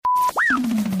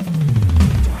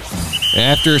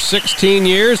After 16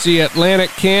 years, the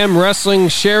Atlantic CAM Wrestling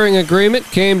Sharing Agreement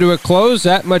came to a close.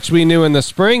 That much we knew in the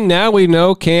spring. Now we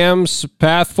know CAM's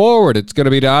path forward. It's going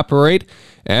to be to operate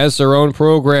as their own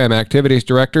program. Activities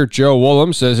Director Joe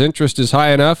Woolham says interest is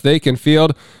high enough they can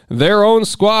field their own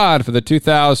squad for the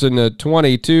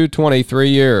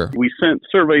 2022-23 year. We sent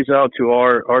surveys out to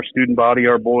our student body,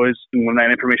 our boys, and when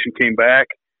that information came back,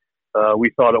 we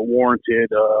thought it warranted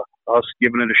us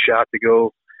giving it a shot to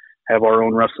go have our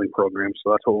own wrestling program.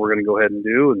 So that's what we're going to go ahead and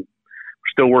do. And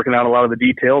we're still working out a lot of the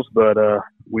details, but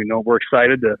we know we're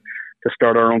excited to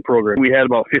start our own program. We had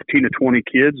about 15 to 20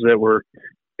 kids that were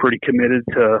pretty committed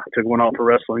to going out for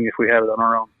wrestling if we had it on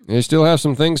our own. They still have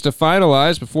some things to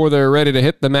finalize before they're ready to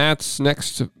hit the mats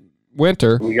next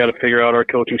winter. We got to figure out our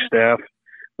coaching staff.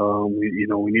 We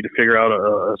need to figure out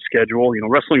a schedule.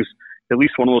 Wrestling's at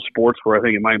least one of those sports where I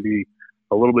think it might be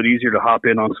a little bit easier to hop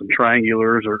in on some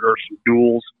triangulars or some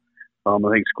duels. I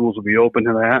think schools will be open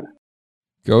to that.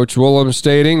 Coach Woolham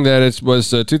stating that it was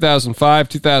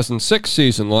 2005-2006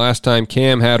 season, the last time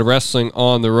CAM had wrestling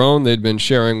on their own. They'd been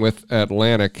sharing with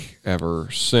Atlantic ever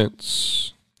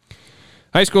since.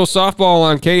 High school softball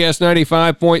on KS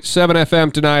 95.7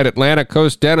 FM tonight. Atlantic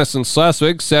hosts Denison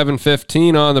Schleswig,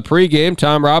 7:15 on the pregame.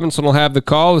 Tom Robinson will have the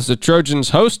call as the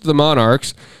Trojans host the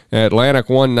Monarchs.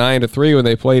 Atlantic won 9-3 when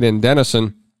they played in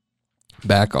Denison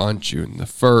back on June the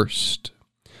 1st.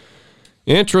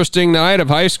 Interesting night of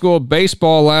high school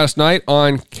baseball last night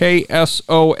on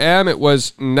KSOM. It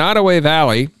was Nottoway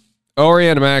Valley,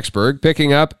 Orianna-Maxburg,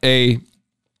 picking up a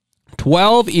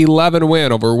 12-11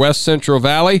 win over West Central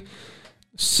Valley.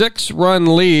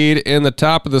 6-run lead in the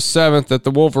top of the 7th that the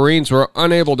Wolverines were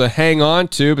unable to hang on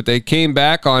to, but they came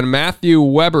back on Matthew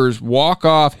Weber's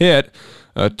walk-off hit,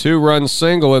 a 2-run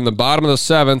single in the bottom of the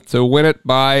 7th to win it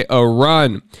by a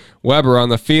run. Weber on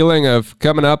the feeling of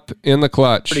coming up in the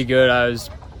clutch. Pretty good. I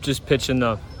was just pitching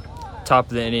the top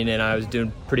of the inning, and I was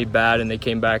doing pretty bad, and they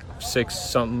came back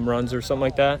 6-something runs or something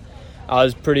like that. I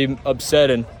was pretty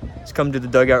upset, and just come to the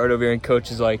dugout right over here, and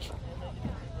coach is like,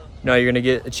 no, you're going to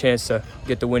get a chance to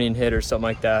get the winning hit or something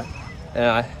like that. And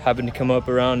I happened to come up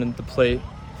around at the plate,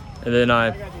 and then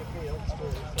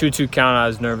 2-2 count. I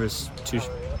was nervous, 2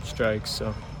 strikes,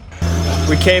 so.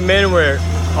 We came in where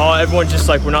everyone just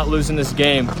like, we're not losing this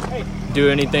game. Do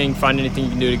anything, find anything you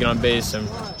can do to get on base, and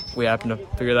we happened to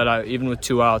figure that out, even with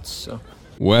 2 outs. So.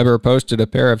 Weber posted a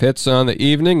pair of hits on the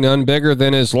evening, none bigger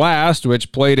than his last,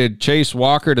 which plated Chase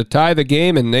Walker to tie the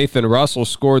game, and Nathan Russell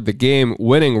scored the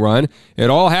game-winning run. It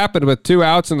all happened with 2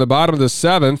 outs in the bottom of the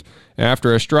 7th.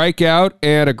 After a strikeout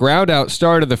and a groundout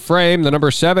started the frame, the number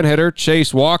 7 hitter,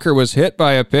 Chase Walker, was hit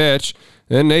by a pitch.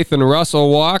 Then Nathan Russell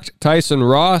walked, Tyson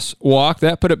Ross walked.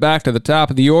 That put it back to the top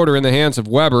of the order in the hands of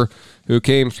Weber, who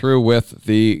came through with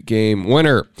the game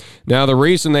winner. Now, the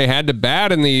reason they had to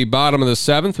bat in the bottom of the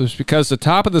 7th was because the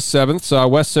top of the 7th saw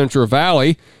West Central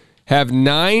Valley have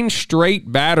 9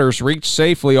 straight batters reach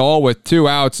safely, all with 2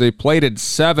 outs. They plated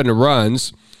 7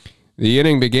 runs. The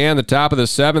inning began, the top of the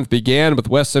 7th began with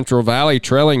West Central Valley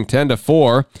trailing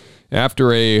 10-4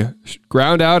 after a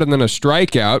ground out and then a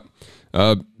strikeout.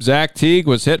 Zach Teague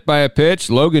was hit by a pitch.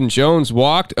 Logan Jones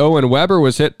walked. Owen Weber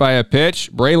was hit by a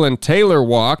pitch. Braylon Taylor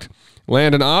walked.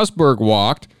 Landon Osberg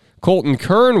walked. Colton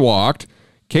Kern walked.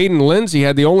 Caden Lindsay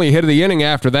had the only hit of the inning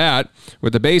after that.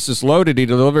 With the bases loaded, he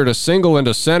delivered a single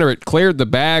into center. It cleared the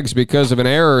bags because of an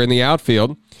error in the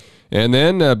outfield. And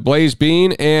then Blaze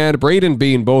Bean and Braden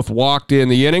Bean both walked in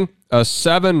the inning. A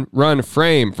 7-run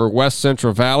frame for West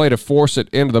Central Valley to force it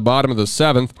into the bottom of the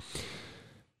 7th.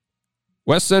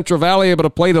 West Central Valley able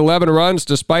to plate 11 runs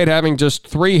despite having just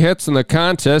 3 hits in the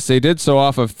contest. They did so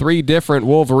off of 3 different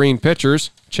Wolverine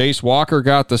pitchers. Chase Walker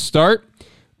got the start.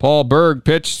 Paul Berg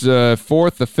pitched the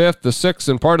 4th, the 5th, the 6th,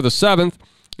 and part of the 7th.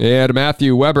 And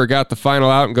Matthew Weber got the final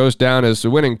out and goes down as the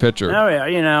winning pitcher. Oh,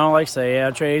 yeah, like I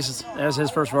say, Chase has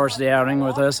his first varsity outing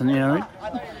with us, and,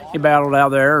 he battled out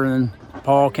there, and then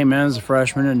Paul came in as a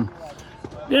freshman and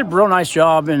did a real nice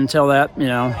job until that,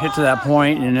 hit to that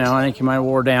point. I think he might have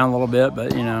wore down a little bit,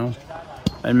 but,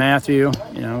 and Matthew,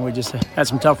 we just had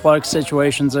some tough luck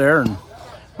situations there, and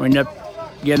we ended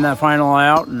up getting that final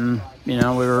out, and, we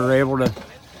were able to,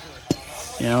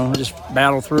 just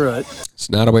battle through it. It's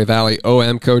Nottoway Valley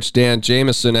OM coach Dan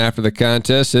Jamison after the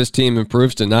contest. His team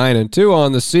improves to 9-2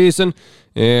 on the season,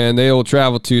 and they will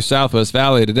travel to Southwest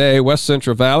Valley today. West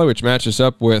Central Valley, which matches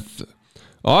up with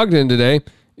Ogden today,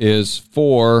 is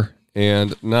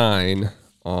 4-9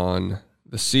 on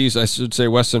the season. I should say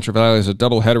West Central Valley is a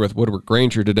doubleheader with Woodward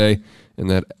Granger today,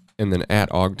 and then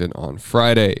at Ogden on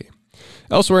Friday.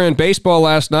 Elsewhere in baseball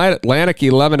last night, Atlantic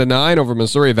 11-9 over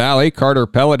Missouri Valley. Carter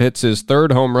Pellet hits his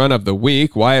third home run of the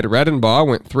week. Wyatt Redenbaugh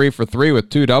went 3 for 3 with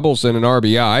 2 doubles and an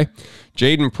RBI.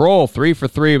 Jaden Prohl 3 for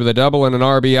 3 with a double and an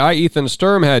RBI. Ethan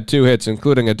Sturm had 2 hits,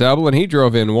 including a double, and he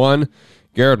drove in 1.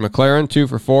 Garrett McLaren 2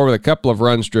 for 4 with a couple of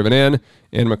runs driven in,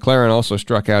 and McLaren also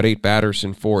struck out 8 batters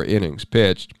in 4 innings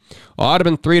pitched.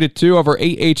 Audubon 3-2 over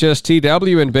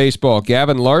AHSTW in baseball.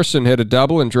 Gavin Larson hit a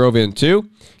double and drove in 2.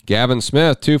 Gavin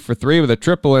Smith 2 for 3 with a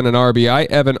triple and an RBI.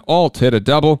 Evan Alt hit a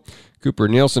double. Cooper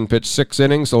Nielsen pitched 6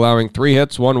 innings, allowing 3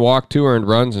 hits, 1 walk, 2 earned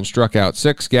runs, and struck out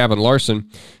 6. Gavin Larson,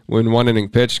 when 1 inning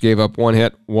pitched, gave up 1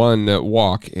 hit, 1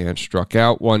 walk, and struck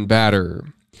out 1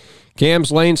 batter.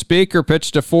 Cam's Lane Speaker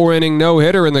pitched a 4-inning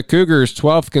no-hitter in the Cougars'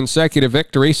 12th consecutive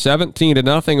victory,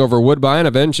 17-0 over Woodbine,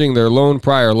 avenging their lone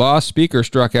prior loss. Speaker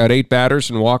struck out 8 batters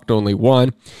and walked only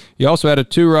 1. He also had a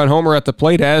 2-run homer at the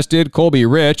plate, as did Colby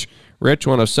Rich. Rich,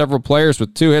 one of several players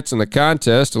with 2 hits in the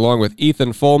contest, along with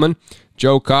Ethan Fullman,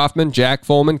 Joe Kaufman, Jack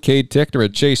Fullman, Cade Tickner,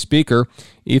 and Chase Speaker.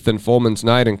 Ethan Fullman's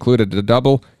night included a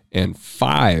double and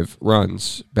 5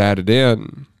 runs batted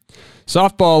in.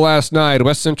 Softball last night,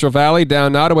 West Central Valley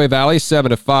down Nottoway Valley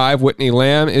 7-5. Whitney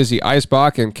Lamb, Izzy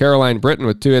Eisbach, and Caroline Britton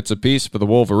with 2 hits apiece for the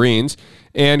Wolverines.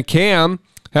 And Cam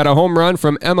had a home run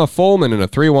from Emma Fullman in a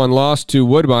 3-1 loss to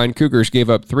Woodbine. Cougars gave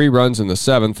up 3 runs in the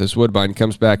 7th as Woodbine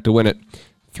comes back to win it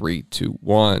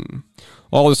 3-1.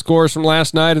 All the scores from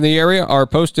last night in the area are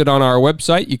posted on our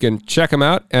website. You can check them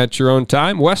out at your own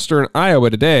time,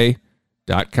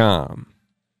 westerniowatoday.com.